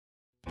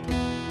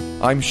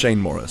I'm Shane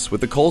Morris with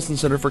the Colson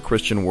Center for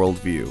Christian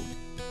Worldview.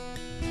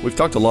 We've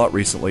talked a lot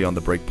recently on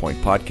the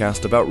BreakPoint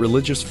Podcast about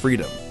religious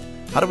freedom.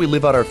 How do we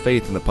live out our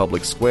faith in the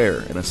public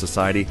square in a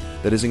society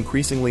that is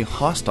increasingly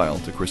hostile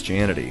to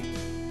Christianity?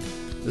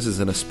 This is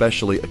an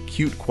especially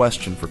acute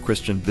question for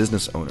Christian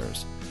business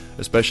owners,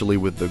 especially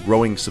with the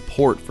growing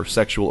support for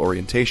sexual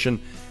orientation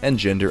and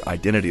gender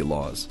identity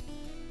laws.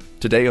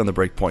 Today on the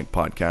BreakPoint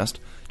Podcast,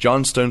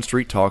 John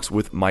Stonestreet talks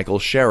with Michael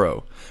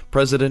Sharrow,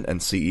 President and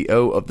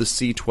CEO of the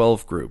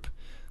C12 Group,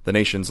 the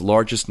nation's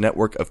largest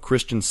network of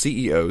Christian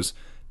CEOs,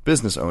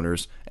 business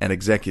owners, and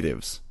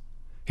executives.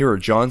 Here are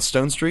John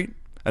Stonestreet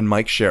and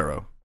Mike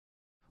Sharrow.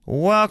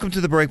 Welcome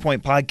to the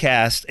BreakPoint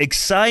Podcast.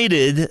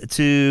 Excited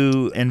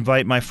to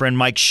invite my friend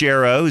Mike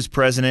Sharrow, who's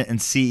President and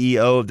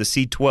CEO of the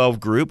C12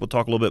 Group. We'll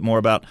talk a little bit more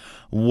about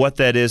what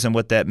that is and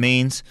what that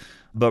means.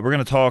 But we're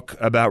going to talk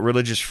about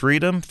religious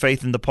freedom,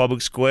 faith in the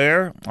public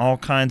square, all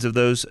kinds of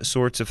those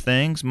sorts of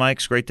things. Mike,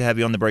 it's great to have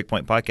you on the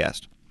BreakPoint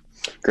Podcast.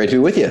 Great to be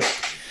with you.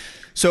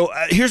 So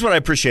here's what I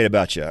appreciate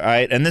about you, all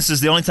right? And this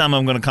is the only time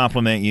I'm going to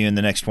compliment you in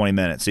the next 20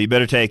 minutes. So you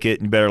better take it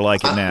and you better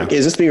like it now.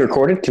 Is this being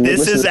recorded? Can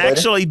this is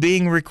actually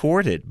being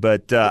recorded,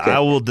 but okay. I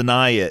will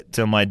deny it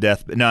till my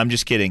death. No, I'm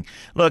just kidding.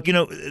 Look,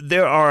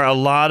 there are a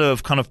lot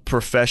of kind of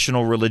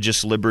professional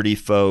religious liberty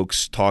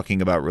folks talking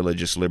about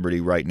religious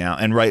liberty right now,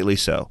 and rightly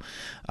so.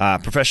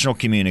 Professional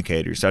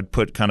communicators. I'd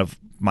put kind of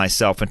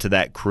myself into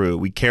that crew.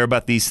 We care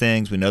about these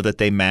things. We know that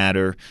they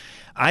matter.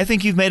 I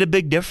think you've made a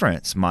big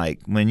difference,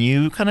 Mike, when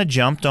you kind of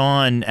jumped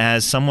on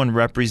as someone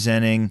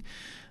representing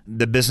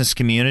the business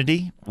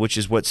community, which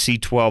is what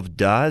C12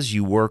 does.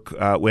 You work,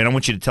 I don't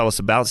want you to tell us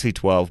about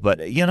C12, but,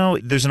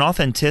 there's an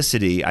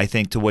authenticity, I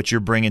think, to what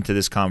you're bringing to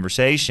this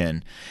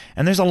conversation.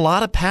 And there's a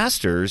lot of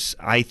pastors,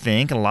 I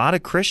think, a lot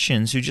of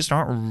Christians who just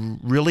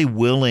aren't really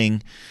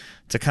willing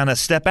to kind of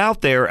step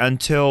out there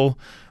until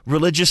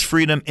religious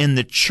freedom in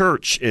the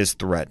church is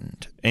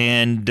threatened.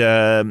 And,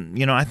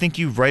 I think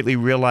you've rightly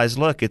realized,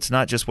 look, it's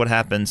not just what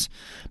happens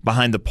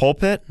behind the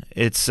pulpit.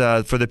 It's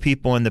for the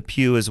people in the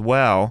pew as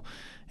well.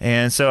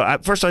 And so,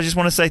 first, I just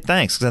want to say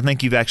thanks, because I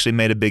think you've actually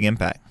made a big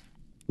impact.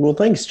 Well,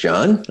 thanks,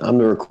 John. I'm going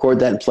to record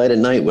that and play it at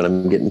night when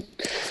I'm getting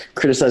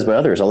criticized by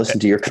others. I'll listen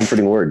to your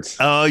comforting words.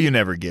 Oh, you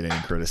never get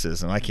any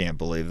criticism. I can't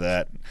believe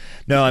that.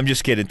 No, I'm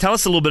just kidding. Tell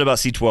us a little bit about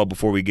C12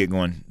 before we get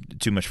going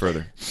too much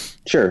further.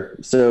 Sure.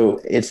 So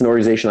it's an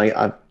organization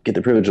I get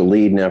the privilege to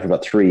lead now for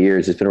about 3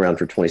 years. It's been around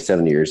for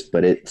 27 years,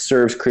 but it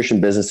serves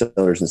Christian business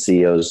owners and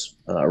CEOs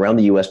around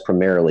the U.S.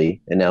 primarily,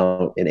 and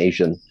now in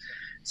Asia and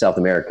South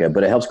America.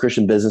 But it helps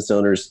Christian business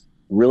owners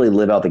really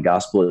live out the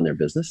gospel in their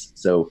business.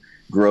 So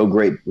build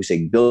great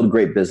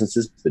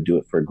businesses, but do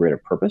it for a greater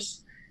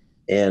purpose.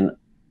 And,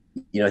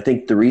 I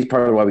think the reason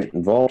part of why we get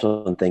involved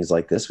in things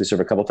like this, we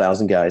serve a couple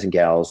thousand guys and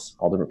gals,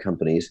 all different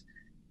companies,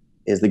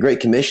 is the Great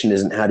Commission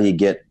isn't how do you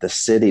get the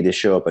city to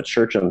show up at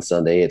church on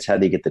Sunday, it's how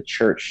do you get the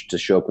church to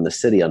show up in the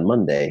city on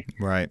Monday.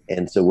 Right.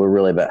 And so we're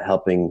really about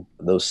helping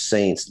those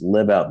saints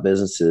live out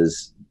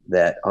businesses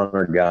that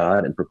honor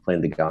God and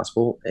proclaim the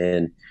gospel.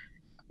 And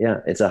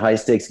yeah, it's a high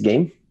stakes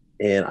game.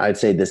 And I'd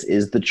say this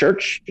is the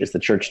church. It's the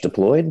church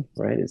deployed,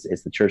 right?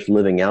 It's the church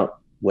living out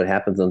what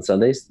happens on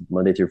Sundays,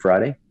 Monday through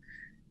Friday.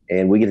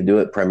 And we get to do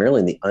it primarily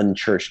in the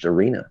unchurched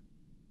arena.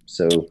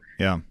 So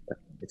yeah,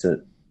 it's a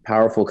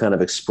powerful kind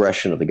of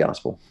expression of the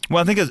gospel.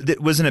 Well, I think,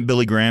 wasn't it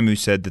Billy Graham who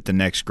said that the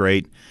next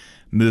great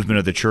movement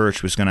of the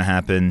church was going to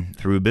happen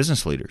through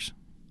business leaders?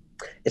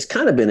 It's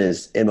kind of been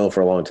his MO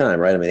for a long time,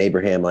 right? I mean,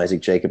 Abraham,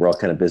 Isaac, Jacob were all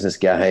kind of business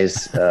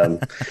guys. The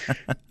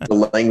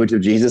language of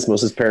Jesus,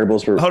 most of his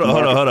parables were... Hold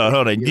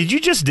on. Did you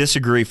just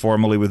disagree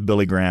formally with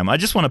Billy Graham? I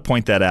just want to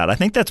point that out. I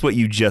think that's what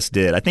you just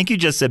did. I think you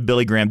just said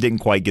Billy Graham didn't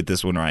quite get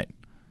this one right.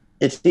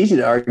 It's easy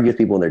to argue with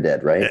people when they're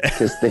dead, right?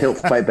 Because they don't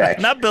fight back.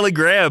 Not Billy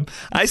Graham.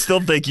 I still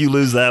think you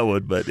lose that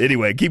one. But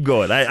anyway, keep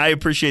going. I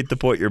appreciate the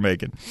point you're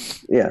making.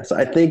 Yeah, so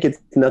I think it's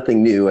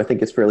nothing new. I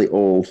think it's fairly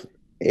old.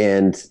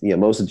 And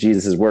most of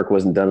Jesus' work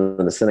wasn't done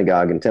in the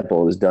synagogue and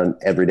temple. It was done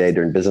every day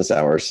during business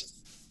hours.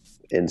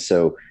 And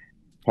so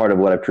part of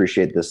what I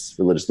appreciate this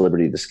religious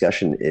liberty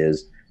discussion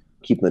is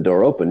keeping the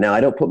door open. Now,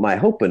 I don't put my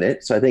hope in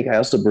it. So I think I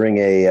also bring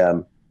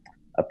a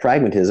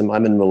pragmatism.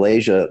 I'm in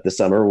Malaysia this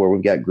summer where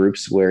we've got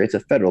groups where it's a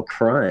federal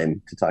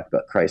crime to talk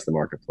about Christ in the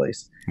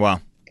marketplace.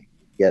 Wow.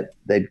 Yet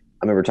I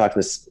remember talking to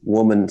this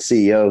woman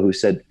CEO who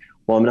said,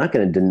 well, I'm not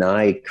going to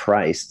deny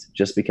Christ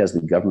just because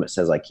the government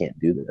says I can't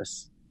do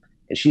this.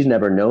 And she's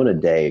never known a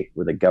day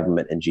where the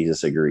government and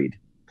Jesus agreed.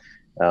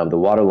 The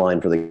waterline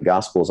for the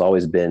gospel has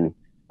always been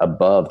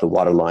above the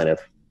waterline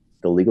of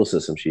the legal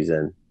system she's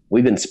in.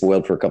 We've been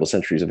spoiled for a couple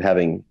centuries of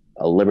having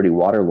a liberty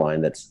waterline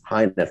that's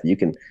high enough that you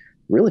can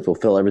really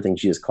fulfill everything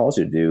Jesus calls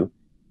you to do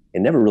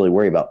and never really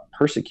worry about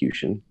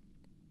persecution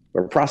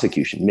or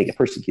prosecution. Make it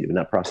persecuted, but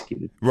not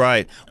prosecuted.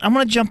 Right. I'm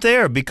going to jump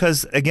there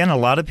because, again, a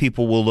lot of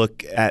people will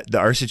look at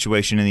our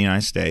situation in the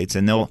United States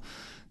and they'll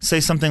say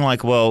something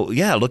like, well,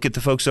 yeah, look at the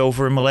folks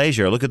over in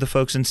Malaysia, look at the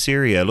folks in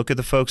Syria, look at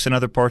the folks in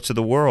other parts of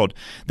the world.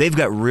 They've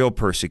got real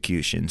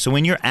persecution. So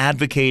when you're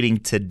advocating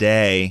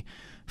today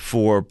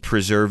for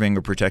preserving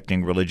or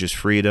protecting religious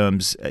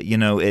freedoms.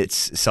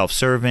 It's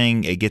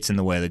self-serving. It gets in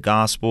the way of the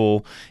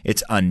gospel.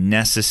 It's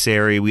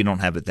unnecessary. We don't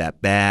have it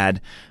that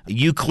bad.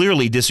 You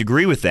clearly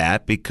disagree with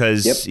that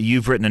because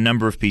you've written a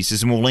number of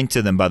pieces, and we'll link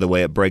to them, by the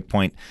way, at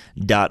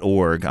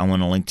breakpoint.org. I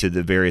want to link to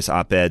the various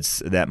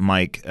op-eds that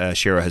Mike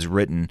Sharrow has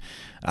written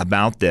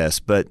about this.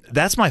 But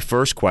that's my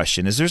first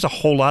question, is there's a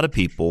whole lot of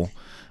people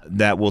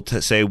that will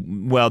say,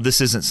 well, this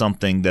isn't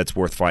something that's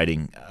worth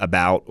fighting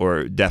about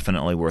or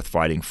definitely worth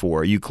fighting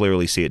for. You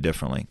clearly see it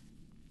differently.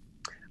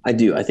 I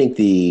do. I think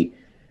the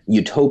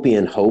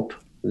utopian hope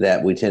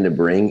that we tend to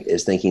bring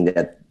is thinking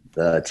that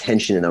the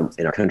tension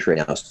in our country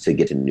now is to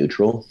get to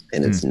neutral,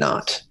 and it's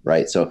not,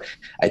 right? So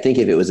I think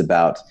if it was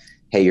about,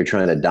 hey, you're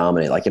trying to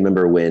dominate, like I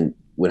remember when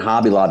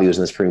Hobby Lobby was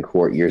in the Supreme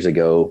Court years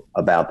ago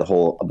about the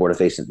whole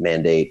abortifacient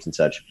mandate and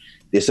such,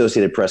 the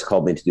Associated Press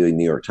called me to do a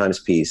New York Times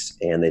piece,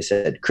 and they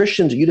said,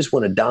 Christians, you just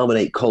want to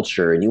dominate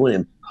culture and you want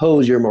to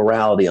impose your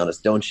morality on us,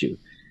 don't you?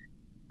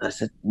 I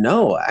said,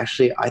 no,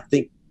 actually, I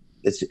think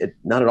it's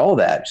not at all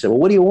that. She said, well,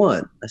 what do you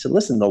want? I said,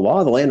 listen, the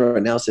law of the land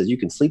right now says you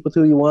can sleep with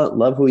who you want,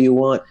 love who you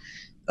want.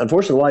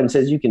 Unfortunately, the law even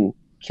says you can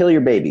kill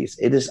your babies.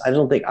 I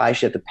don't think I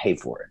should have to pay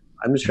for it.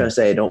 I'm just trying to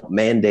say I don't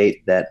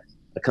mandate that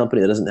a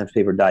company that doesn't have to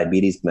pay for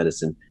diabetes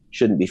medicine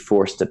shouldn't be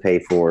forced to pay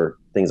for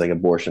things like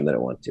abortion that it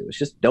wants to. It's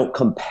just don't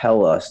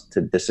compel us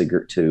to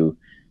disagree, to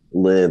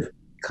live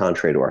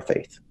contrary to our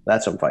faith.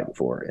 That's what I'm fighting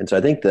for. And so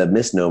I think the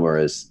misnomer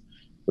is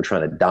we're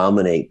trying to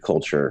dominate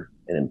culture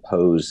and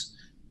impose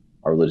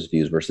our religious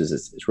views versus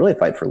it's really a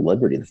fight for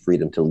liberty, the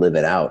freedom to live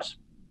it out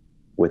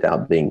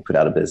without being put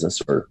out of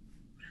business or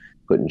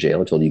put in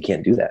jail until you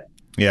can't do that.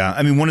 Yeah.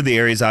 I mean, one of the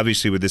areas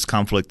obviously where this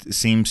conflict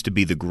seems to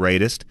be the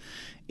greatest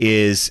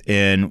is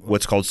in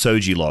what's called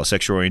SOGI law,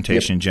 sexual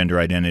orientation, gender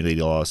identity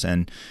laws.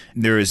 And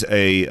there is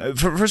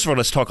first of all,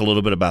 let's talk a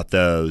little bit about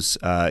those.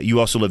 You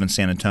also live in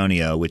San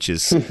Antonio, which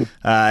is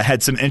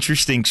had some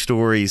interesting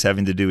stories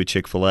having to do with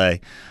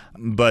Chick-fil-A.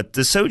 But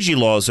the SOGI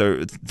laws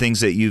are things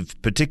that you've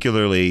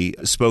particularly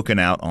spoken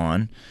out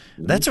on.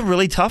 That's a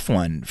really tough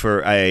one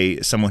for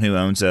someone who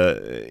owns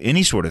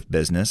any sort of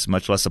business,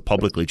 much less a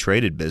publicly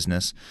traded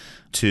business,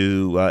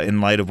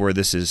 in light of where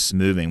this is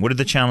moving. What are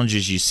the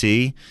challenges you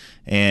see,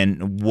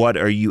 and what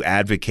are you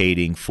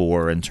advocating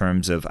for in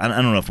terms of, I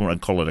don't know if I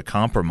want to call it a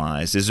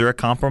compromise. Is there a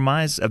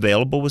compromise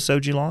available with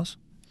SOGI laws?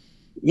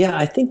 Yeah,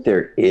 I think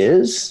there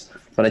is,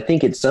 but I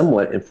think it's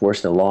somewhat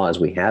enforced in the law as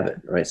we have it,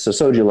 right? So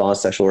SOGI law,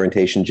 sexual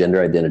orientation,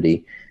 gender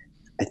identity.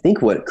 I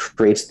think what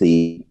creates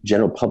the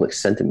general public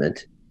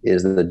sentiment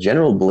is that the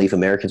general belief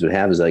Americans would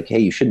have is like, hey,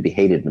 you shouldn't be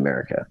hated in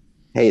America.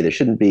 Hey, there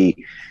shouldn't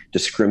be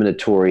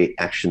discriminatory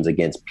actions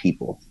against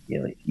people.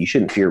 You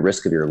shouldn't fear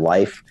risk of your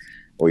life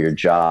or your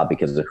job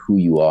because of who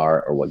you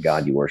are or what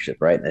God you worship,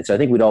 right? And so I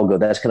think we'd all go,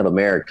 that's kind of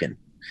American.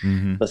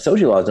 Mm-hmm. But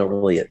SOGI laws don't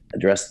really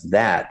address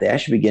that. They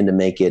actually begin to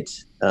make it,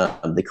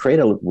 they create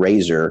a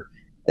razor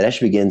that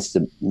actually begins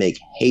to make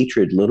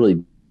hatred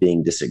literally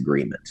being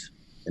disagreement.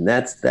 And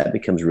that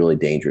becomes really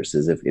dangerous,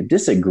 is if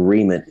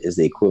disagreement is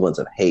the equivalent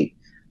of hate,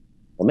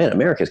 well, man,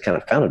 America is kind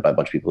of founded by a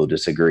bunch of people who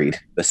disagreed,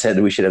 but said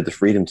that we should have the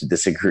freedom to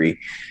disagree.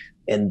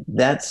 And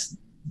that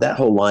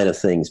whole line of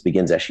things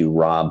begins to actually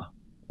rob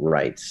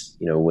rights.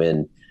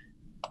 When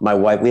my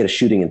wife, we had a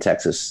shooting in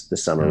Texas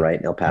this summer, right,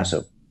 in El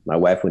Paso. My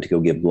wife went to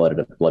go give blood at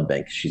a blood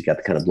bank. She's got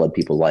the kind of blood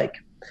people like.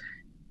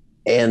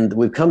 And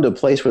we've come to a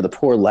place where the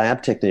poor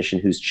lab technician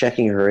who's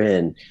checking her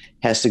in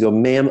has to go,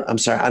 ma'am, I'm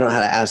sorry, I don't know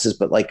how to ask this,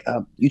 but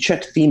you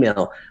checked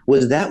female.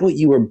 Was that what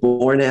you were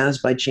born as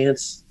by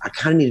chance? I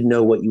kind of need to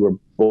know what you were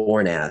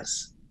born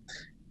as.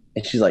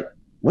 And she's like,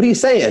 what are you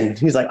saying?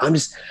 He's like, we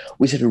just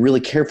have to be really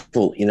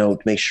careful, to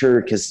make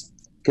sure, because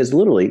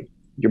literally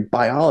your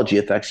biology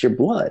affects your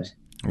blood.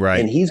 Right.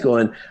 And he's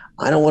going,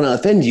 I don't want to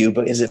offend you,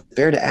 but is it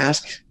fair to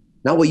ask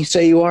not what you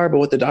say you are, but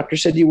what the doctor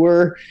said you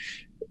were?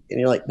 And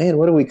you're like, man,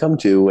 what do we come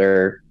to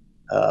where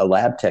a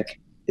lab tech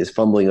is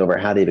fumbling over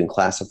how to even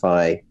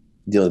classify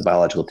dealing with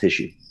biological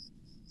tissue?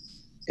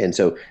 And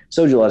so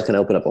SOGI laws can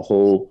open up a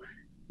whole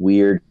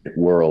weird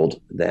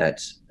world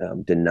that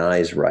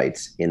denies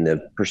rights in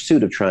the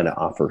pursuit of trying to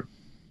offer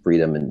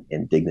freedom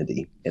and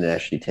dignity, and it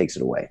actually takes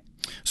it away.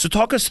 So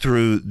talk us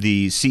through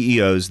the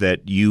CEOs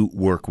that you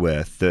work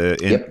with.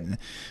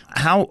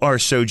 How are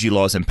SOGI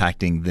laws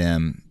impacting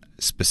them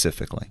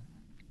specifically?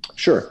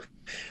 Sure.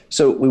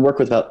 So we work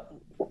with about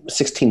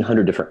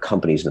 1,600 different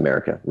companies in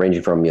America,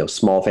 ranging from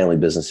small family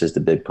businesses to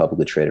big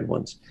publicly traded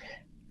ones.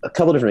 A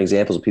couple different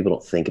examples of people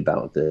don't think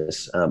about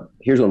this.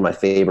 Here's one of my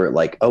favorite,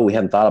 we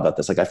haven't thought about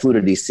this. I flew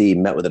to DC,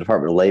 met with the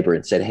Department of Labor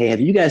and said, hey,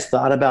 have you guys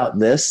thought about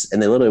this?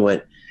 And they literally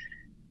went,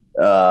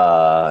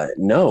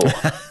 no.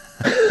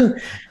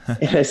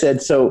 And I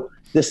said, so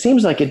this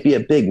seems like it'd be a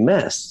big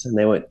mess. And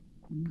they went,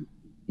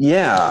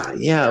 yeah,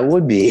 it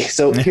would be.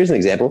 So here's an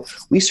example.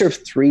 We serve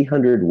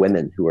 300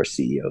 women who are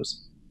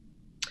CEOs.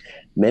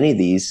 Many of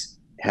these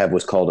have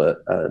what's called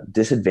a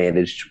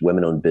disadvantaged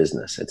women-owned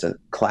business. It's a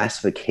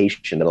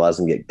classification that allows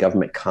them to get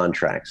government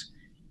contracts,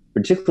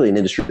 particularly in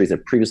industries that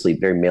are previously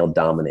very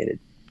male-dominated.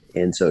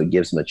 And so it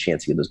gives them a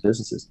chance to get those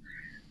businesses.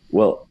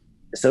 Well,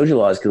 Soja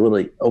laws could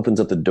literally opens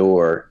up the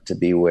door to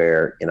be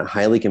where in a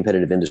highly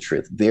competitive industry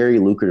with very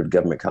lucrative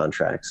government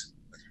contracts,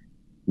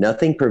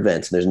 nothing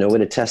prevents, and there's no way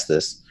to test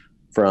this,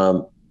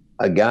 from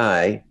a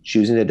guy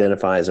choosing to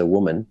identify as a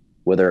woman,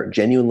 whether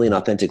genuinely and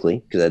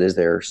authentically, because that is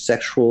their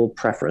sexual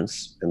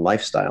preference and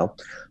lifestyle,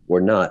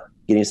 or not,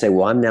 getting to say,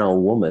 well, I'm now a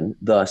woman,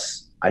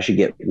 thus I should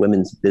get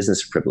women's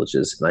business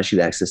privileges and I should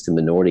access to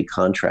minority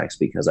contracts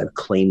because I've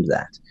claimed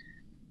that.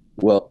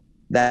 Well,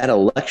 that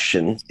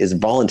election is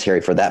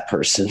voluntary for that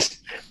person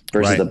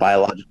versus the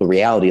biological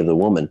reality of the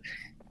woman,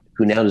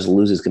 who now just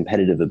loses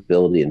competitive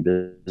ability in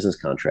business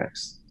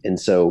contracts. And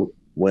so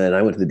when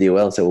I went to the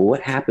DOL and said, well,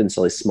 what happens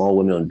to these small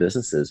women-owned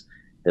businesses?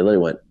 They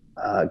literally went,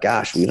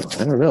 gosh, I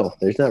don't know.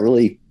 There's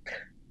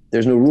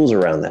no rules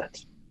around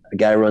that. A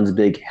guy runs a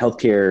big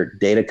healthcare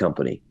data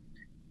company.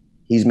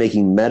 He's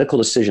making medical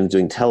decisions,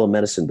 doing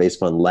telemedicine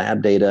based on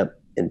lab data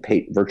and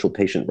virtual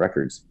patient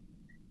records,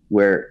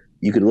 where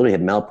you could literally have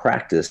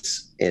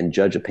malpractice and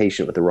judge a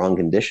patient with the wrong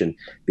condition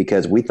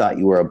because we thought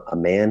you were a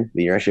man,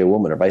 but you're actually a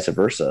woman, or vice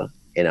versa.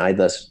 And I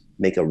thus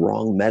make a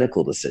wrong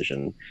medical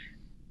decision,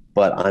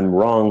 but I'm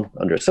wrong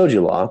under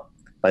Soja law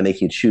by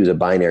making you choose a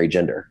binary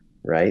gender,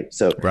 right?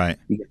 So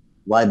you get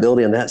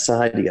liability on that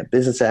side. You got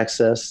business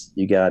access.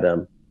 You got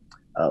a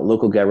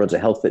local guy runs a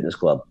health fitness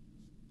club.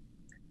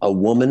 A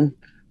woman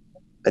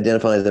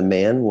identifying as a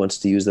man wants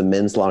to use the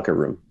men's locker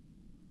room.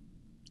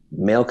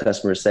 Male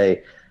customers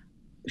say,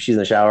 she's in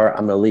the shower,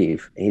 I'm going to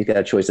leave. And he's got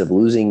a choice of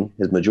losing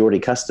his majority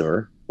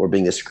customer or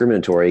being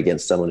discriminatory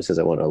against someone who says,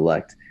 I want to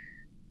elect.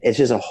 It's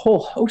just a whole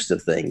host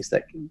of things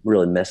that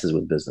really messes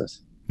with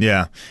business.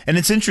 Yeah. And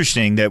it's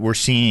interesting that we're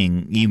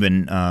seeing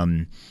even,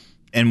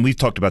 and we've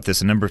talked about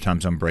this a number of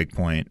times on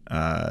BreakPoint,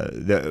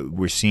 that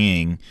we're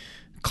seeing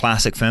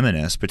classic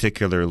feminists,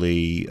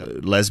 particularly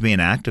lesbian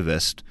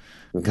activists,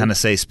 kind of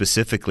say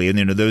specifically, and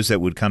those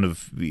that would kind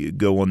of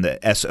go on the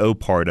SO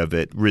part of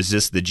it,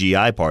 resist the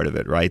GI part of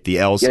it, right? The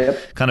L's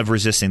kind of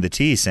resisting the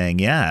T, saying,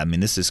 yeah, I mean,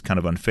 this is kind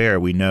of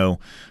unfair. We know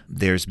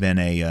there's been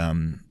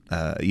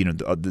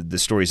the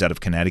stories out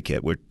of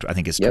Connecticut where I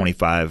think it's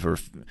 25 or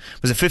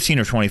was it 15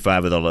 or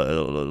 25 of the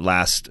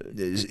last,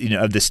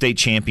 of the state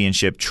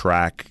championship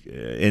track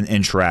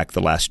in track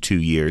the last 2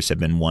 years have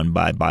been won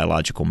by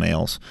biological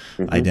males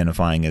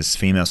identifying as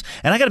females.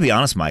 And I got to be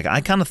honest, Mike,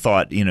 I kind of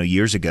thought,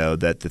 years ago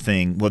that the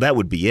thing, well, that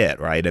would be it,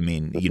 right? I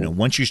mean,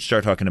 once you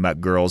start talking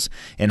about girls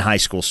in high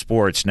school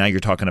sports, now you're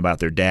talking about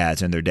their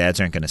dads, and their dads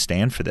aren't going to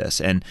stand for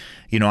this. And,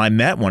 I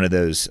met one of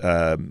those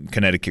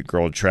Connecticut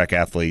girl track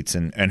athletes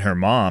and her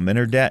mom and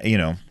her dad,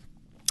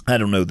 I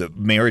don't know the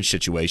marriage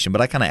situation,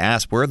 but I kind of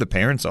asked, where are the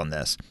parents on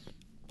this?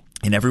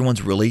 And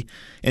everyone's really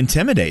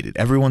intimidated.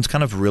 Everyone's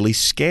kind of really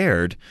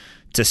scared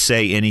to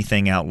say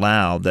anything out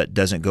loud that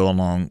doesn't go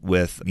along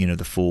with,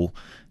 the full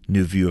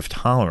new view of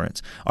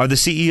tolerance. Are the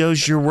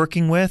CEOs you're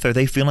working with, are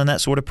they feeling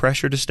that sort of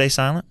pressure to stay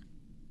silent?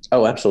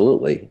 Oh,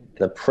 absolutely.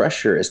 The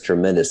pressure is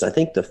tremendous. I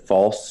think the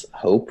false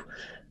hope,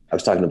 I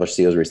was talking to a bunch of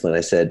CEOs recently, and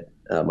I said,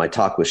 my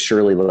talk was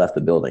surely left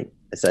the building.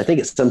 So I think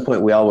at some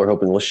point we all were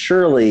hoping, well,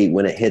 surely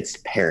when it hits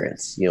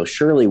parents,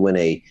 surely when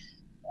a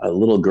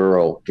little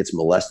girl gets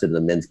molested in the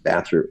men's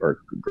bathroom or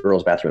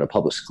girls' bathroom in a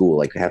public school,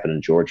 like happened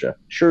in Georgia,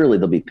 surely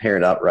there'll be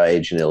parent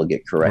outrage and it'll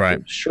get corrected.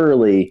 Right.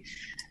 Surely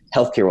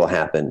healthcare will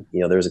happen.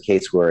 There was a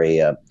case where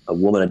a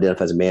woman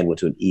identified as a man went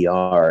to an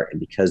ER, and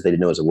because they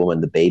didn't know it was a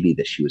woman, the baby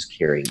that she was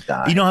carrying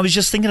died. I was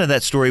just thinking of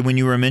that story when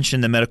you were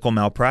mentioning the medical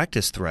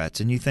malpractice threats,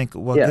 and you think,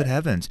 well, good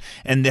heavens.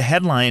 And the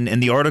headline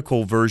and the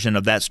article version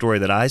of that story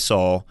that I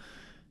saw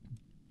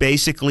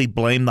basically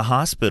blamed the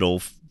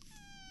hospital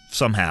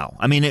somehow.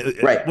 I mean,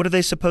 what are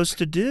they supposed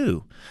to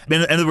do?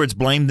 In other words,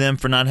 blame them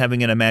for not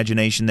having an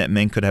imagination that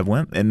men could have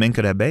women and men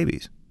could have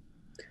babies.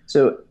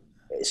 So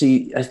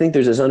I think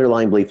there's this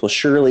underlying belief, well,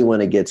 surely when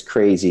it gets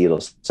crazy,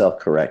 it'll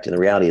self-correct. And the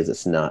reality is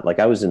it's not. Like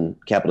I was in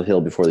Capitol Hill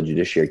before the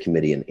Judiciary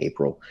Committee in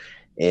April,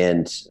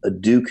 and a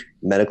Duke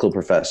medical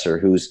professor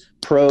who's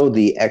pro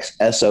the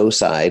XSO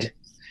side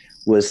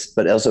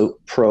but also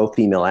pro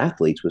female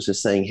athletes was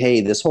just saying,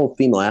 hey, this whole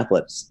female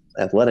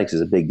athletics is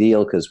a big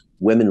deal because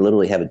women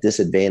literally have a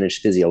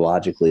disadvantage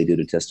physiologically due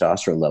to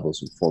testosterone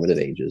levels in formative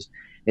ages.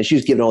 And she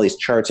was given all these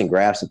charts and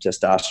graphs of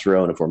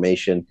testosterone and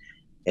formation.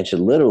 And she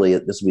literally,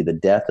 this will be the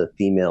death of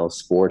female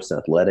sports and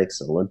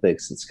athletics and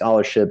Olympics and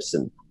scholarships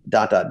and ...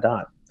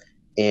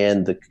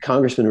 And the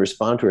congressman who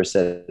responded to her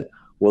said,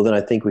 well, then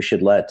I think we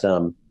should let,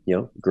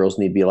 girls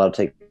need to be allowed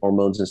to take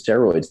hormones and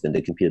steroids then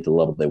to compete at the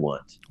level they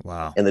want.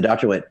 Wow. And the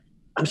doctor went,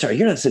 I'm sorry,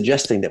 you're not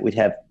suggesting that we'd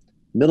have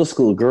middle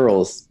school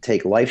girls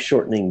take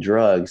life-shortening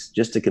drugs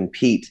just to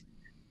compete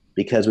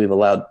because we've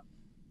allowed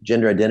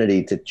gender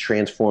identity to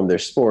transform their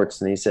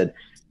sports? And he said,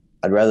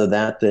 I'd rather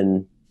that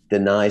than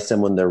deny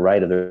someone their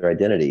right of their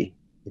identity.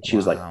 And she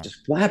was like,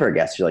 just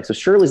flabbergasted. She's like, so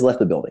Shirley's left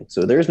the building.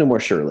 So there's no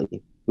more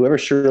Shirley. Whoever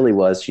Shirley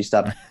was, she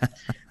stopped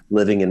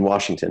living in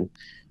Washington.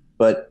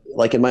 But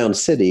like in my own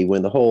city,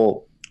 when the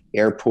whole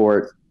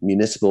airport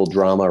municipal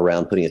drama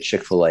around putting a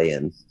Chick-fil-A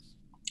in,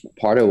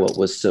 part of what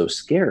was so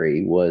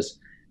scary was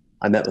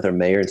I met with our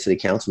mayor and city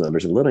council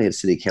members and literally had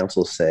city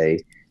council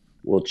say,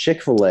 well,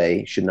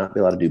 Chick-fil-A should not be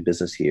allowed to do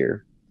business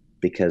here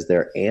because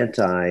they're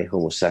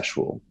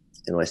anti-homosexual.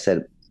 And I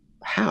said,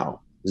 how?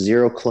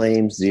 Zero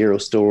claims, zero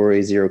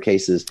stories, zero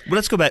cases. Well,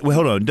 let's go back. Well,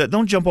 hold on.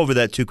 Don't jump over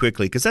that too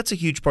quickly, because that's a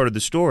huge part of the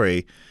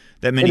story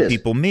that many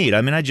people meet.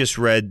 I mean, I just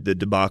read the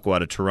debacle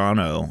out of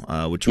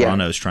Toronto, where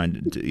Toronto is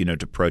trying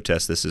to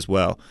protest this as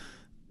well.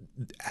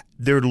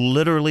 There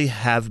literally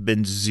have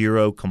been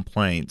zero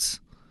complaints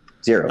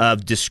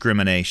of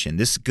discrimination.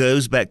 This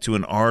goes back to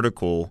an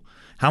article,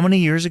 how many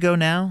years ago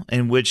now,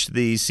 in which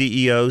the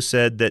CEO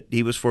said that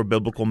he was for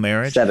biblical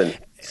marriage?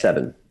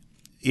 Seven.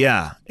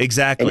 Yeah,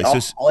 exactly.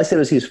 And all I said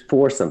was he was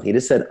for something. He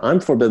just said, I'm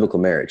for biblical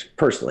marriage,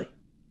 personally.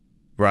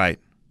 Right.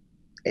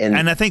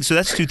 And I think, so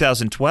that's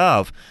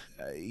 2012.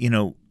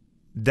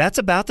 That's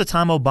about the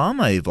time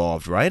Obama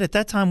evolved, right? At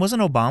that time,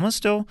 wasn't Obama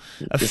still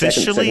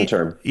officially? Second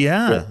term.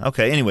 Yeah.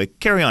 Okay. Anyway,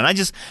 carry on.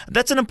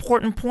 That's an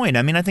important point.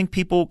 I mean, I think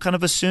people kind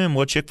of assume,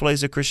 well, Chick-fil-A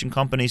is a Christian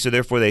company, so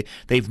therefore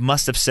they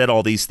must have said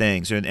all these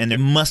things, and they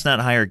must not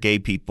hire gay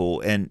people,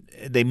 and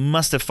they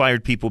must have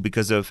fired people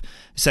because of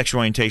sexual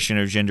orientation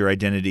or gender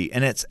identity,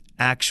 and it's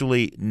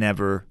actually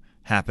never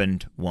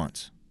happened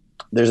once.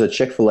 There's a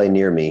Chick-fil-A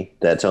near me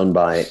that's owned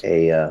by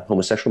a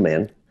homosexual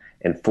man,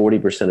 and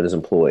 40% of his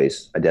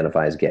employees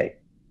identify as gay.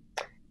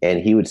 And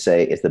he would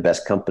say it's the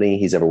best company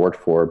he's ever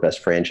worked for, best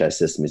franchise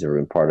system he's ever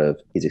been part of.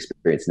 He's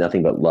experienced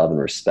nothing but love and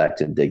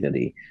respect and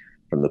dignity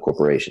from the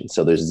corporation.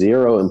 So there's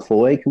zero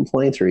employee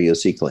complaints or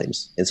EOC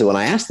claims. And so when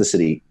I asked the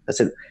city, I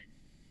said,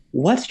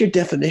 what's your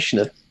definition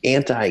of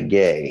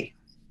anti-gay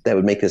that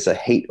would make this a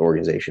hate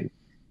organization?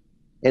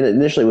 And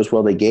initially it was,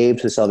 well, they gave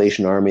to the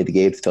Salvation Army, they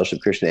gave to Fellowship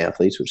of Christian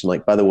Athletes, which I'm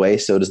like, by the way,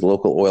 so does the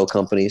local oil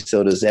company,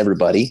 so does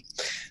everybody.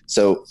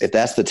 So if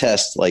that's the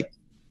test, like,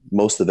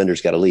 most of the vendors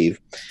got to leave.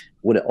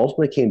 What it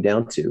ultimately came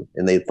down to,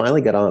 and they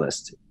finally got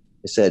honest,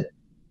 they said,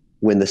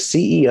 when the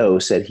CEO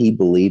said he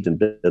believed in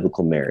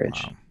biblical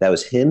marriage, that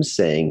was him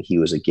saying he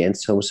was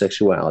against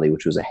homosexuality,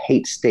 which was a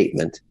hate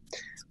statement,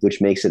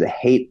 which makes it a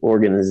hate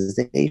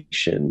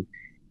organization,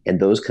 and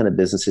those kind of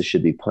businesses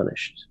should be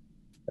punished.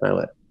 And I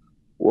went,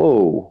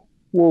 whoa.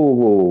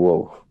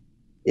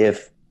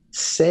 If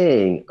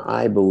saying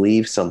I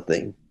believe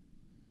something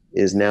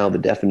is now the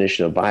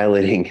definition of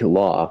violating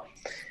law,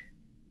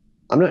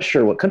 I'm not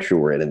sure what country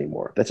we're in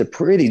anymore. That's a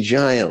pretty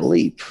giant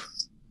leap.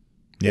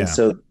 Yeah. And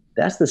so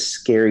that's the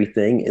scary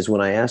thing, is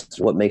when I asked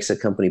what makes a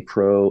company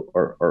pro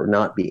or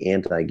not be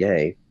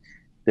anti-gay,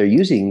 they're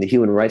using the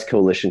Human Rights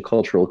Coalition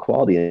Cultural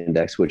Equality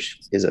Index, which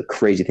is a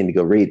crazy thing to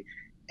go read.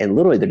 And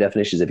literally their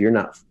definition is, if you're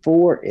not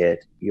for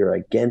it, you're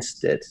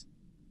against it.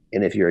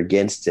 And if you're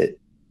against it,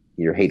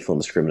 you're hateful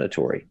and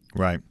discriminatory.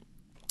 Right.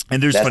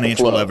 And there's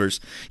financial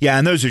levers. Yeah,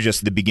 and those are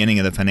just the beginning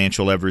of the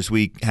financial levers.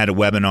 We had a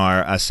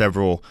webinar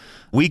several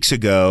weeks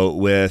ago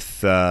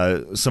with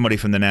somebody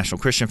from the National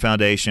Christian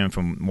Foundation,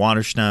 from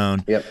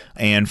Waterstone,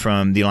 and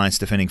from the Alliance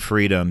Defending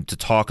Freedom to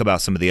talk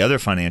about some of the other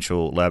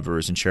financial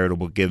levers and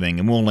charitable giving.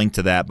 And we'll link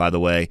to that, by the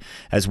way,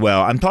 as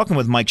well. I'm talking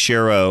with Mike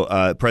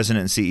Sharrow,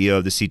 President and CEO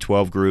of the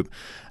C12 Group,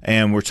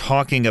 and we're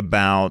talking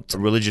about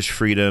religious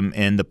freedom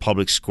in the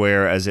public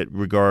square as it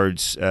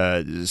regards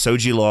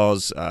SOGI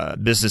laws,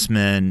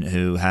 businessmen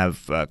who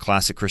have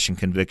classic Christian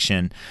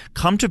conviction.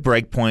 Come to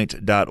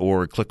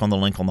breakpoint.org, click on the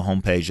link on the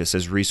homepage that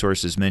says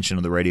resources mentioned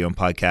on the radio and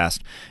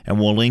podcast, and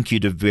we'll link you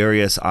to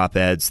various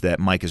op-eds that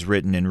Mike has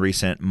written in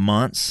recent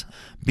months,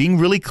 being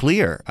really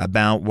clear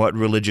about what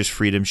religious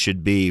freedom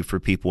should be for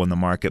people in the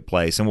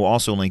marketplace. And we'll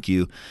also link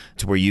you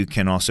to where you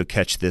can also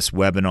catch this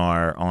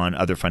webinar on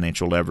other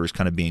financial levers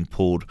kind of being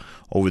pulled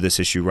over this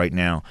issue right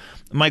now.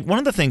 Mike, one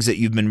of the things that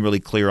you've been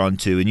really clear on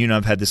too, and you and I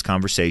have had this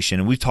conversation,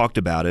 and we've talked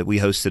about it. We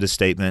hosted a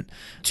statement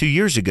 2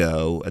 years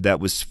ago that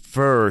was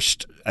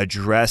first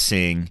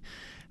addressing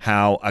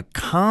how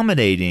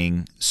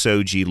accommodating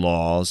SOGI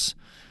laws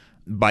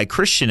by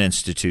Christian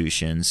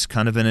institutions,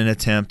 kind of in an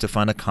attempt to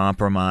find a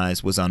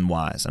compromise, was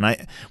unwise.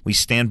 And we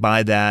stand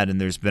by that, and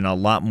there's been a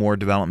lot more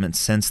development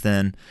since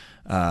then.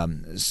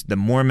 The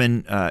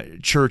Mormon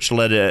Church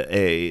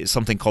led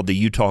something called the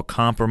Utah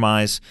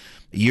Compromise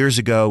years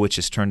ago, which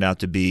has turned out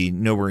to be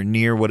nowhere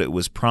near what it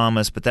was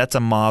promised. But that's a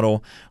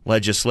model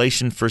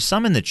legislation for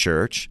some in the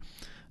church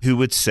who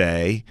would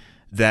say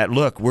that,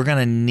 look, we're going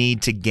to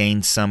need to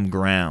gain some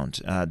ground.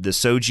 The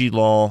SOGI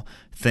law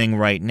thing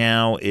right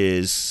now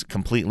is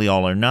completely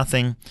all or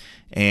nothing,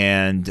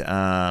 and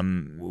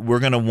we're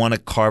going to want to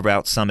carve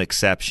out some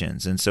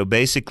exceptions. And so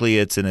basically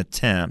it's an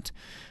attempt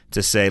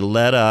to say,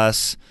 let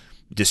us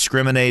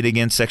discriminate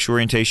against sexual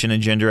orientation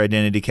and gender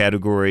identity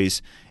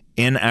categories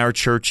in our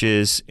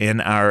churches,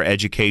 in our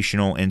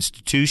educational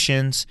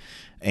institutions,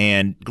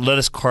 and let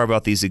us carve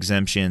out these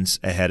exemptions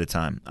ahead of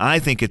time. I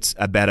think it's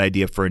a bad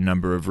idea for a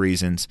number of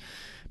reasons,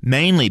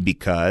 mainly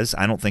because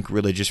I don't think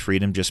religious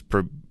freedom just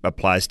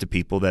applies to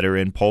people that are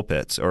in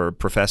pulpits or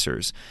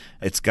professors.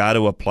 It's got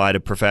to apply to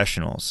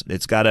professionals.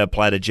 It's got to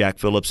apply to Jack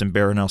Phillips and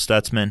Barronelle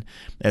Stutzman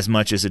as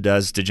much as it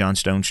does to John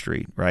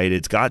Stonestreet, right?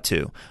 It's got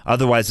to.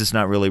 Otherwise, it's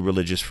not really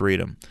religious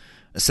freedom.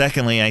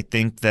 Secondly, I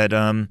think that,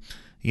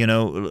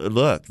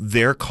 look,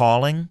 their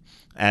calling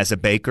as a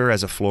baker,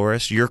 as a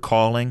florist, your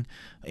calling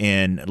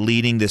in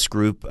leading this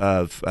group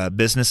of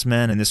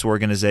businessmen in this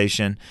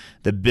organization,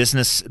 the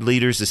business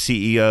leaders, the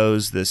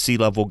CEOs, the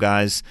C-level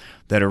guys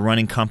that are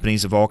running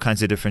companies of all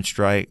kinds of different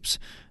stripes.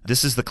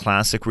 This is the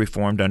classic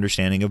Reformed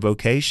understanding of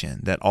vocation,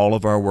 that all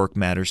of our work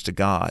matters to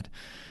God,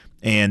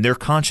 and their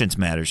conscience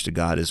matters to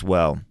God as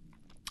well.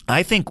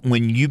 I think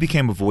when you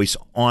became a voice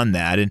on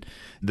that, and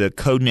the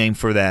code name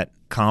for that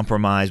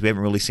compromise, we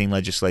haven't really seen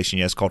legislation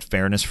yet, it's called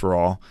Fairness for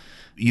All.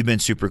 You've been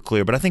super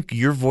clear, but I think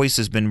your voice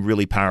has been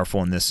really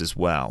powerful in this as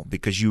well,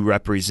 because you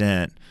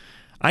represent,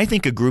 I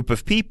think, a group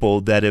of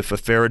people that if a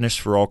Fairness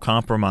for All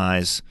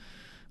compromise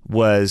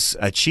was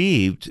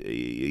achieved,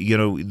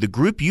 the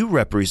group you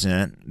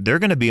represent, they're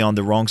going to be on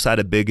the wrong side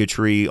of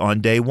bigotry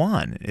on day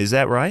one. Is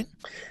that right?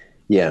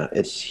 Yeah,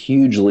 it's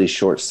hugely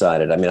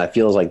short-sighted. I mean, I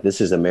feel like this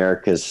is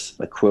America's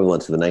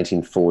equivalent to the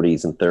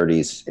 1940s and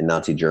 30s in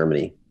Nazi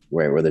Germany,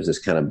 where there's this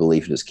kind of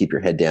belief, just keep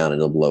your head down and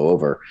it'll blow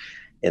over,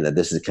 and that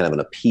this is kind of an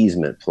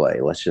appeasement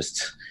play. Let's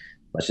just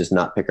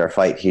not pick our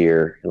fight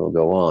here and we'll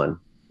go on.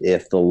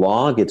 If the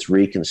law gets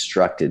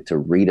reconstructed to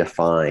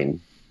redefine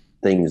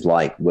things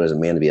like what is a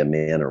man to be a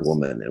man or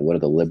woman, and what are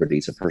the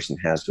liberties a person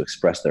has to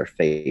express their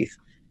faith,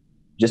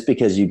 just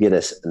because you get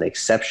an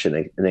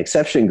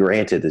exception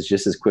granted is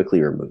just as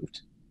quickly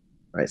removed,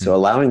 right? So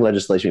allowing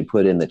legislation to be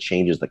put in that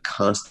changes the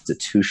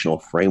constitutional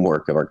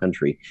framework of our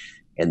country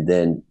and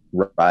then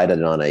ride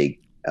it on a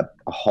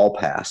hall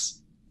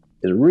pass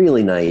is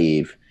really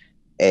naive,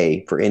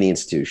 A, for any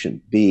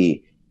institution.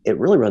 B, it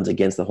really runs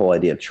against the whole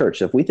idea of church.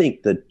 So if we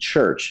think the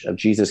church of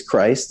Jesus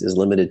Christ is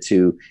limited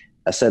to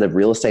a set of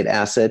real estate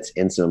assets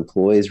and some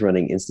employees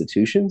running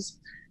institutions,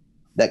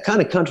 that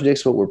kind of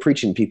contradicts what we're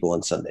preaching to people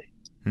on Sunday.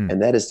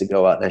 And that is to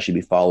go out and actually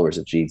be followers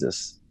of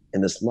Jesus.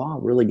 And this law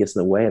really gets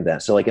in the way of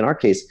that. So like in our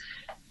case,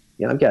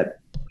 I've got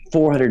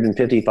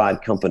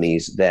 455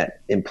 companies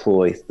that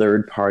employ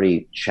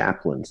third-party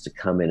chaplains to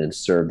come in and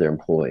serve their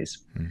employees.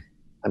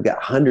 I've got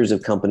hundreds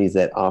of companies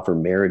that offer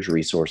marriage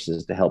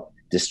resources to help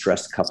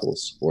distressed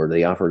couples, or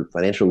they offer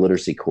financial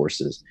literacy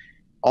courses.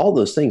 All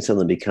those things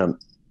suddenly become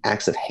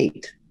acts of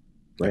hate,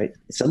 right?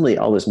 Suddenly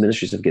all those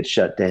ministries have get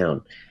shut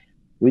down.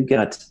 We've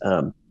got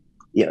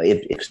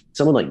if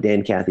someone like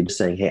Dan Cathy just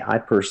saying, hey, I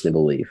personally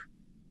believe,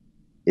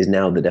 is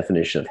now the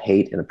definition of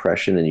hate and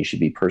oppression and you should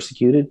be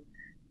persecuted,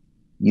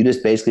 you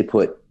just basically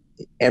put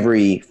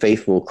every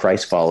faithful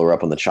Christ follower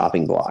up on the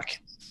chopping block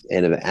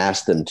and have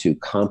asked them to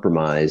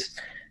compromise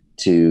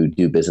to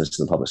do business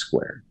in the public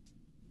square.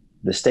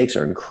 The stakes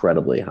are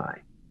incredibly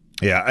high.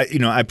 Yeah,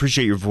 I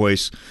appreciate your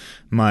voice,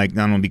 Mike,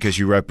 not only because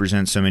you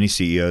represent so many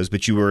CEOs,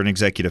 but you were an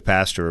executive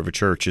pastor of a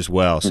church as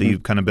well. So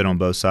you've kind of been on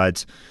both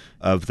sides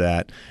of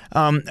that.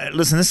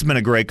 Listen, this has been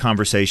a great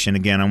conversation.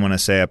 Again, I want to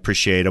say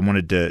I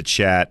wanted to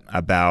chat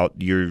about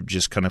your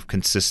just kind of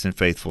consistent,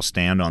 faithful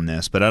stand on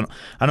this. But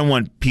I don't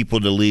want people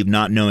to leave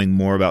not knowing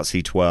more about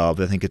C12.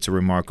 I think it's a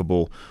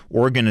remarkable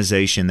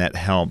organization that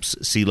helps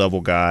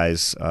C-level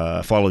guys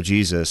follow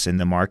Jesus in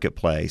the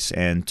marketplace,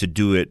 and to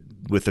do it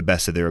with the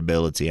best of their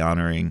ability,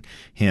 honoring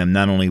him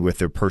not only with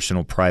their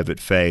personal private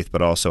faith,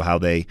 but also how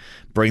they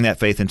bring that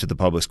faith into the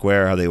public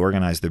square, how they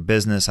organize their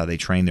business, how they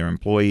train their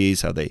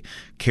employees, how they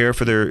care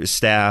for their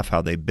staff,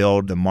 how they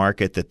build the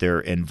market that they're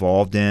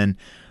involved in.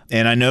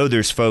 And I know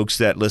there's folks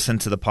that listen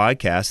to the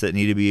podcast that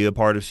need to be a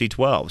part of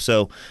C12.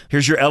 So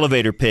here's your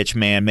elevator pitch,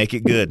 man. Make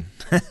it good.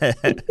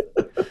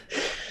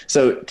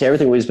 So to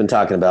everything we've just been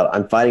talking about,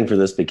 I'm fighting for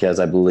this because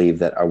I believe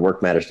that our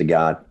work matters to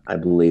God. I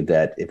believe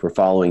that if we're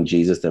following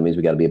Jesus, that means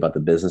we got to be about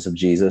the business of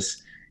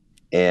Jesus.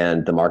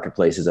 And the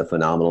marketplace is a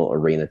phenomenal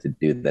arena to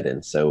do that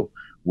in. So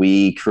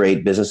we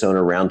create business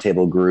owner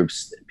roundtable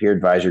groups, peer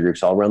advisory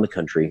groups all around the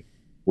country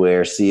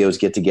where CEOs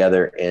get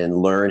together and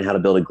learn how to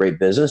build a great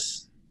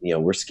business.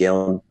 We're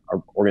scaling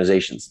our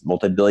organizations,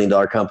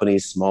 multi-billion-dollar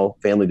companies, small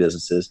family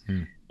businesses,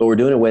 but we're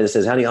doing it in a way that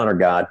says, how do you honor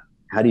God?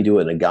 How do you do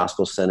it in a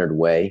gospel-centered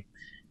way?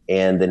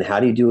 And then how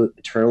do you do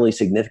eternally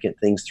significant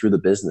things through the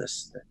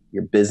business?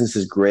 Your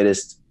business's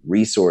greatest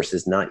resource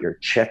is not your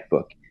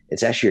checkbook.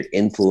 It's actually your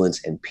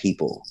influence and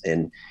people,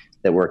 and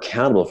that we're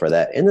accountable for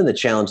that. And then the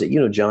challenge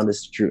that, John, this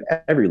is true of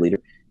every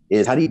leader,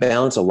 is how do you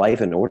balance a life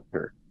and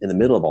order in the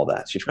middle of all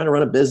that? So you're trying to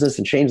run a business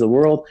and change the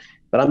world,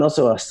 but I'm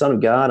also a son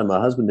of God. I'm a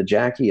husband to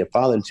Jackie, a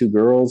father to 2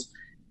 girls.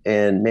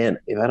 And man,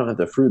 if I don't have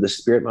the fruit of the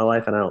Spirit in my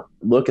life and I don't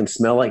look and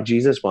smell like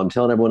Jesus while I'm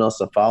telling everyone else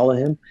to follow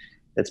him,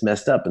 it's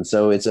messed up. And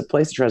so it's a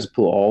place that tries to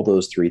pull all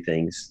those 3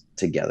 things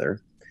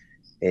together.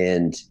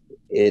 And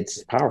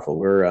it's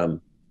powerful.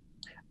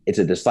 It's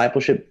a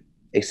discipleship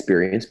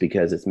experience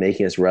because it's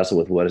making us wrestle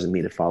with what does it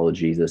mean to follow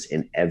Jesus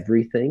in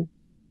everything.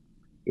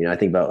 I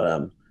think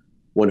about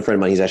one friend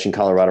of mine, he's actually in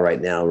Colorado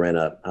right now, ran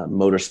a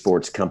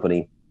motorsports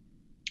company,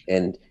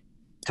 and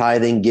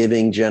tithing,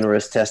 giving,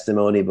 generous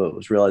testimony, but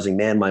was realizing,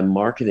 man, my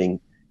marketing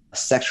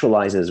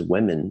sexualizes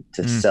women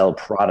to sell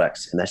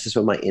products. And that's just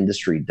what my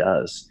industry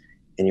does.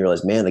 And you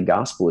realize, man, the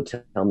gospel would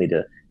tell me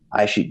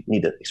I actually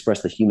need to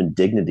express the human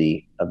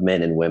dignity of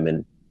men and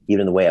women,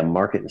 even in the way I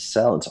market and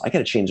sell. And so I got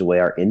to change the way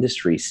our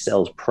industry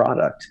sells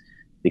product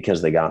because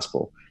of the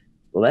gospel.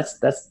 Well,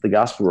 that's the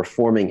gospel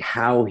reforming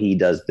how he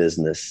does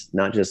business,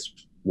 not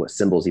just what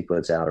symbols he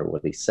puts out or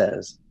what he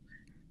says.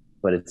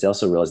 But it's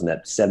also realizing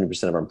that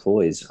 70% of our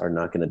employees are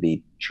not going to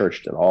be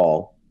churched at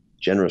all,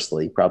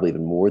 generously, probably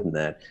even more than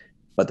that.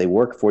 But they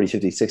work 40,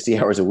 50, 60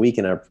 hours a week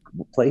in our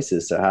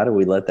places. So how do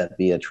we let that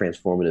be a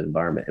transformative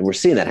environment? And we're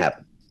seeing that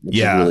happen, which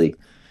is really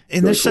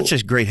And there's cool.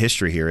 such a great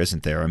history here,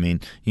 isn't there? I mean,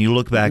 you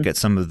look back at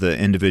some of the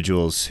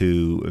individuals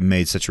who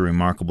made such a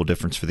remarkable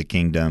difference for the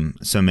kingdom.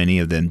 So many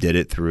of them did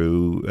it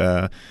through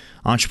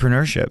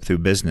entrepreneurship, through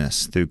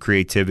business, through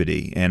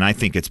creativity. And I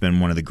think it's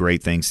been one of the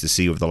great things to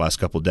see over the last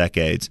couple of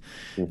decades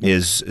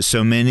is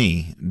so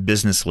many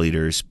business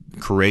leaders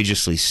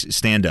courageously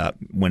stand up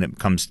when it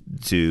comes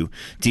to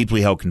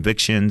deeply held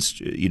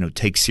convictions,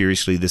 take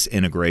seriously this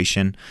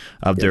integration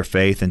of their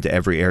faith into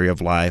every area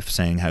of life,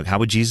 saying, how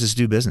would Jesus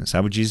do business?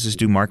 How would Jesus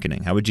do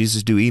marketing? How would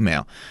Jesus do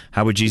email?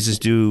 How would Jesus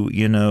do,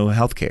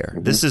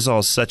 healthcare? This is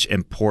all such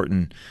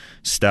important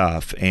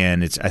stuff,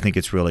 and I think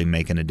it's really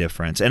making a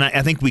difference. And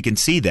I think we can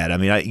see that. I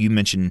mean, you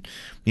mentioned,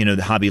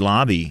 the Hobby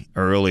Lobby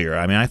earlier.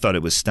 I mean, I thought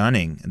it was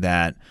stunning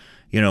that,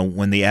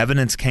 when the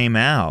evidence came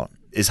out,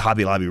 is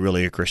Hobby Lobby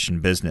really a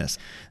Christian business?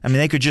 I mean,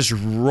 they could just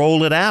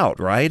roll it out,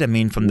 right? I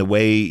mean, from the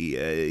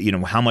way,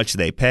 how much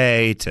they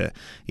pay to,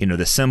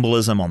 the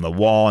symbolism on the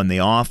wall in the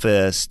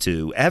office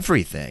to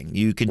everything.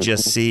 You could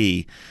just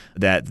see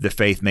that the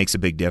faith makes a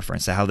big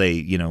difference. How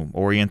they,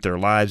 orient their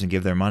lives and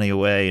give their money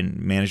away and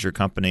manage their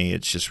company.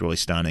 It's just really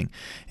stunning.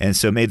 And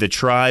so may the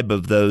tribe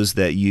of those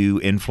that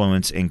you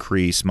influence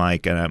increase,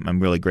 Mike, and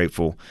I'm really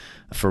grateful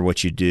for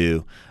what you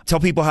do. Tell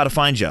people how to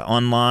find you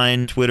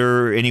online,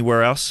 Twitter,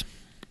 anywhere else.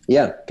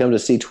 Yeah, come to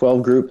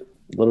C12 Group,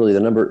 literally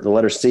the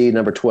letter C,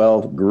 number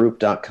 12,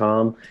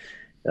 group.com.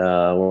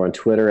 We're on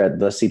Twitter at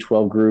the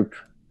C12 Group.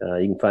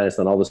 You can find us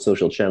on all the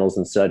social channels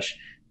and such.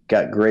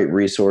 Got great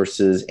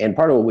resources. And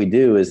part of what we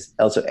do is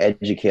also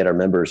educate our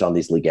members on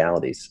these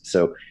legalities.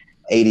 So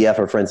ADF,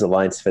 our Friends of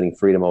Alliance Defending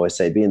Freedom, always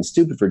say being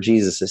stupid for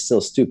Jesus is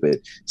still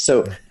stupid.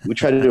 So we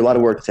try to do a lot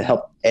of work to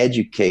help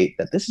educate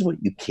that this is what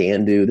you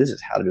can do. This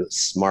is how to do it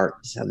smart.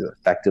 This is how to do it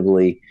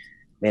effectively.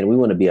 Man, we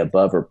want to be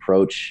above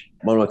reproach.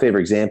 One of my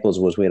favorite examples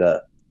was we had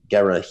a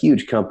guy run a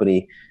huge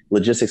company,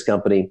 logistics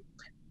company,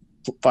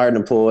 fired an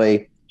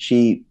employee.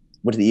 She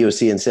went to the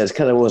EOC and said,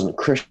 kind of wasn't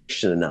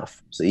Christian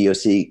enough. So the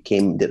EOC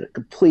came and did a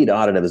complete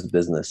audit of his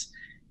business.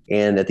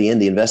 And at the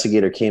end, the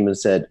investigator came and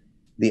said,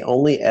 the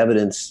only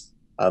evidence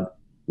of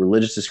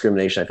religious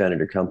discrimination I found in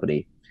your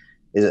company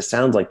is it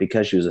sounds like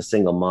because she was a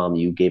single mom,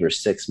 you gave her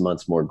 6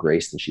 months more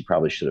grace than she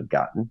probably should have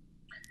gotten.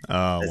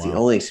 That's the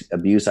only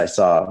abuse I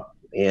saw.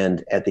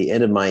 And at the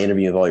end of my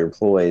interview of all your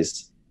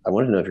employees, I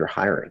wanted to know if you're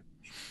hiring.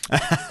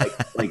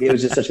 like it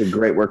was just such a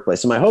great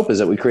workplace. So my hope is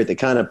that we create the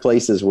kind of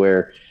places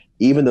where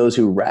even those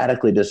who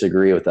radically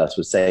disagree with us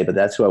would say, but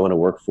that's who I want to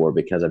work for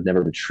because I've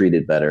never been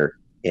treated better.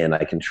 And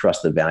I can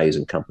trust the values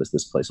and compass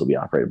this place will be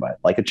operated by,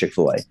 like a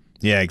Chick-fil-A.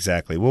 Yeah,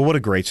 exactly. Well, what a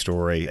great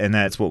story. And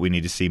that's what we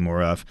need to see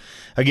more of.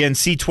 Again,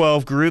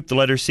 C12 Group, the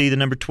letter C, the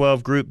number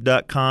 12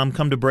 group.com.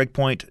 Come to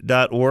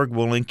breakpoint.org.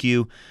 We'll link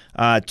you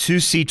to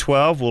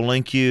C12. We'll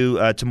link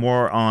you to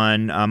more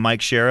on Mike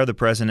Sharrow, the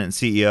president and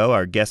CEO,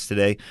 our guest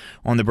today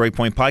on the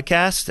BreakPoint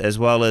Podcast, as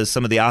well as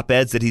some of the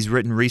op-eds that he's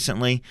written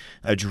recently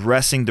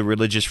addressing the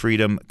religious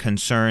freedom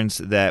concerns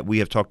that we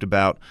have talked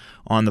about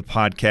on the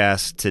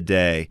podcast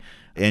today.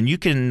 And you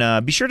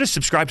can be sure to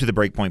subscribe to the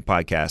BreakPoint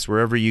Podcast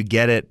wherever you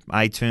get it,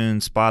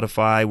 iTunes,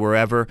 Spotify,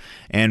 wherever,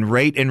 and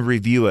rate and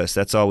review us.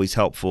 That's always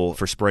helpful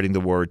for spreading the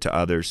word to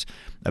others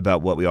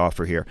about what we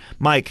offer here.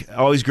 Mike,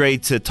 always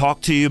great to talk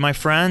to you, my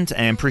friend,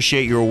 and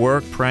appreciate your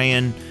work,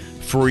 praying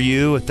for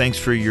you. Thanks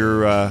for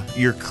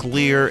your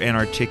clear and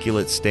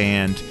articulate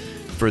stand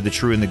for the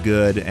true and the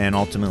good, and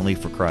ultimately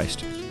for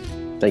Christ.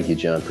 Thank you,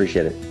 John.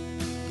 Appreciate it.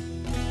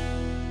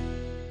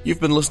 You've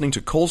been listening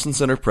to Colson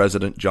Center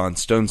President John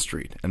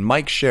Stonestreet and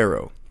Mike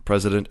Sharrow,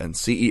 President and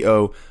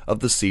CEO of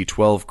the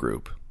C12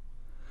 Group.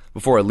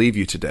 Before I leave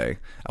you today,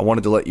 I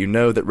wanted to let you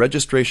know that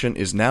registration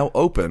is now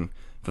open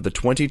for the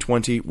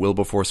 2020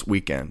 Wilberforce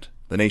Weekend,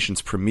 the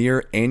nation's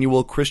premier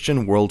annual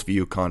Christian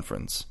Worldview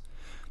Conference.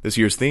 This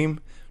year's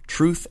theme,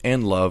 Truth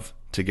and Love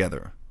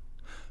Together.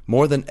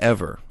 More than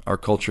ever, our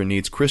culture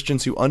needs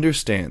Christians who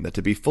understand that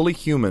to be fully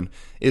human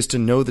is to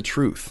know the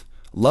truth,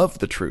 love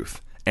the truth,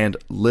 and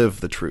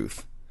live the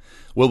truth.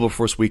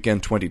 Wilberforce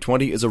Weekend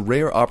 2020 is a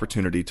rare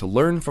opportunity to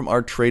learn from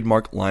our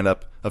trademark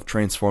lineup of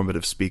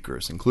transformative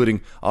speakers,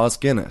 including Oz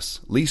Guinness,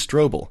 Lee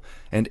Strobel,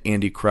 and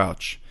Andy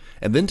Crouch,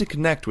 and then to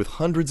connect with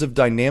hundreds of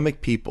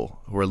dynamic people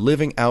who are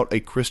living out a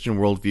Christian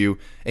worldview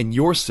in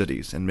your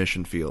cities and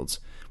mission fields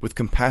with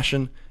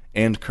compassion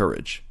and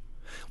courage.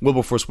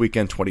 Wilberforce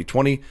Weekend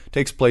 2020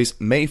 takes place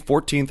May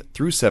 14th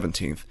through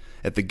 17th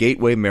at the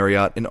Gateway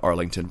Marriott in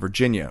Arlington,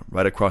 Virginia,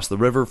 right across the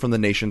river from the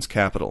nation's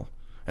capital.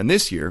 And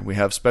this year, we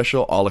have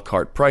special a la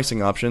carte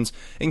pricing options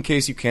in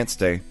case you can't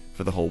stay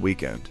for the whole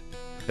weekend.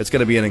 It's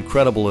going to be an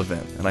incredible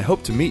event, and I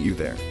hope to meet you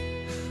there.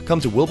 Come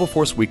to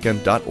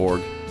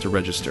wilberforceweekend.org to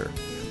register.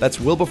 That's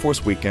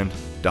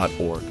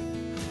wilberforceweekend.org.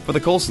 For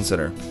the Colson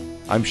Center,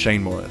 I'm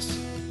Shane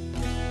Morris.